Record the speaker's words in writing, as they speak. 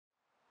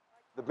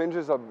The Binge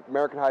is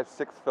American High's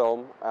sixth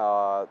film,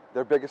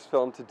 their biggest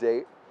film to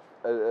date.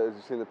 As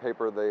you see in the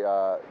paper,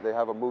 they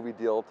have a movie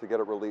deal to get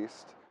it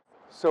released.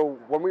 So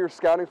when we were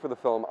scouting for the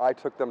film, I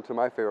took them to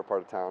my favorite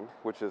part of town,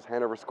 which is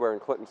Hanover Square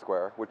and Clinton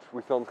Square, which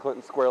we filmed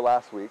Clinton Square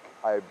last week.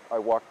 I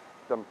walked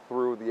them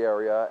through the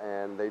area,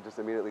 and they just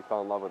immediately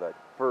fell in love with it,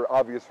 for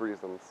obvious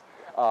reasons.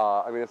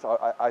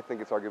 I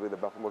think it's arguably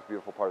the most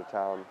beautiful part of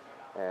town,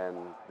 and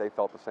they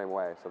felt the same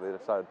way, so they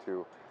decided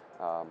to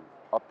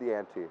up the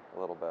ante a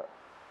little bit.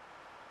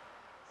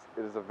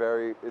 It's a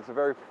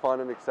very fun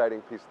and exciting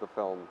piece of the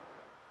film.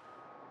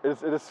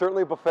 It is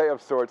certainly a buffet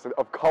of sorts,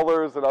 of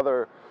colors and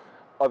other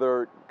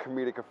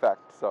comedic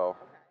effects. So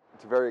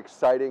it's a very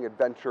exciting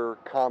adventure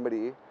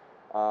comedy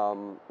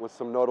with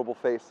some notable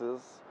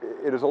faces.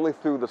 It is only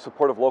through the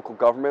support of local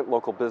government,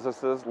 local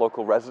businesses,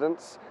 local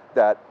residents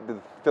that the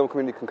film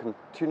community can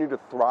continue to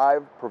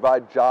thrive,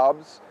 provide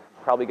jobs.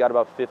 Probably got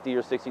about 50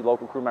 or 60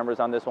 local crew members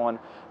on this one.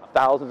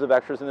 Thousands of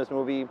extras in this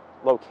movie.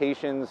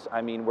 Locations,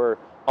 I mean, we're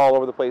all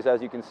over the place,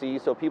 as you can see.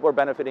 So people are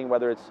benefiting,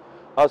 whether it's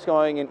us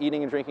going and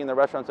eating and drinking in their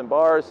restaurants and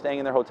bars, staying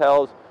in their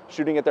hotels,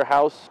 shooting at their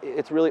house.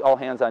 It's really all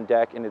hands on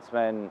deck, and it's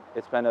been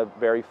a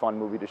very fun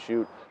movie to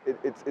shoot.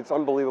 It's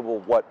unbelievable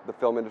what the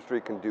film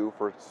industry can do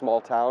for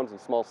small towns and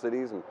small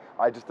cities, and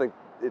I just think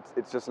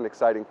it's just an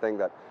exciting thing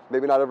that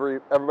maybe not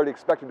everybody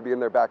expected to be in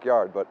their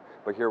backyard, but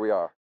here we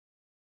are.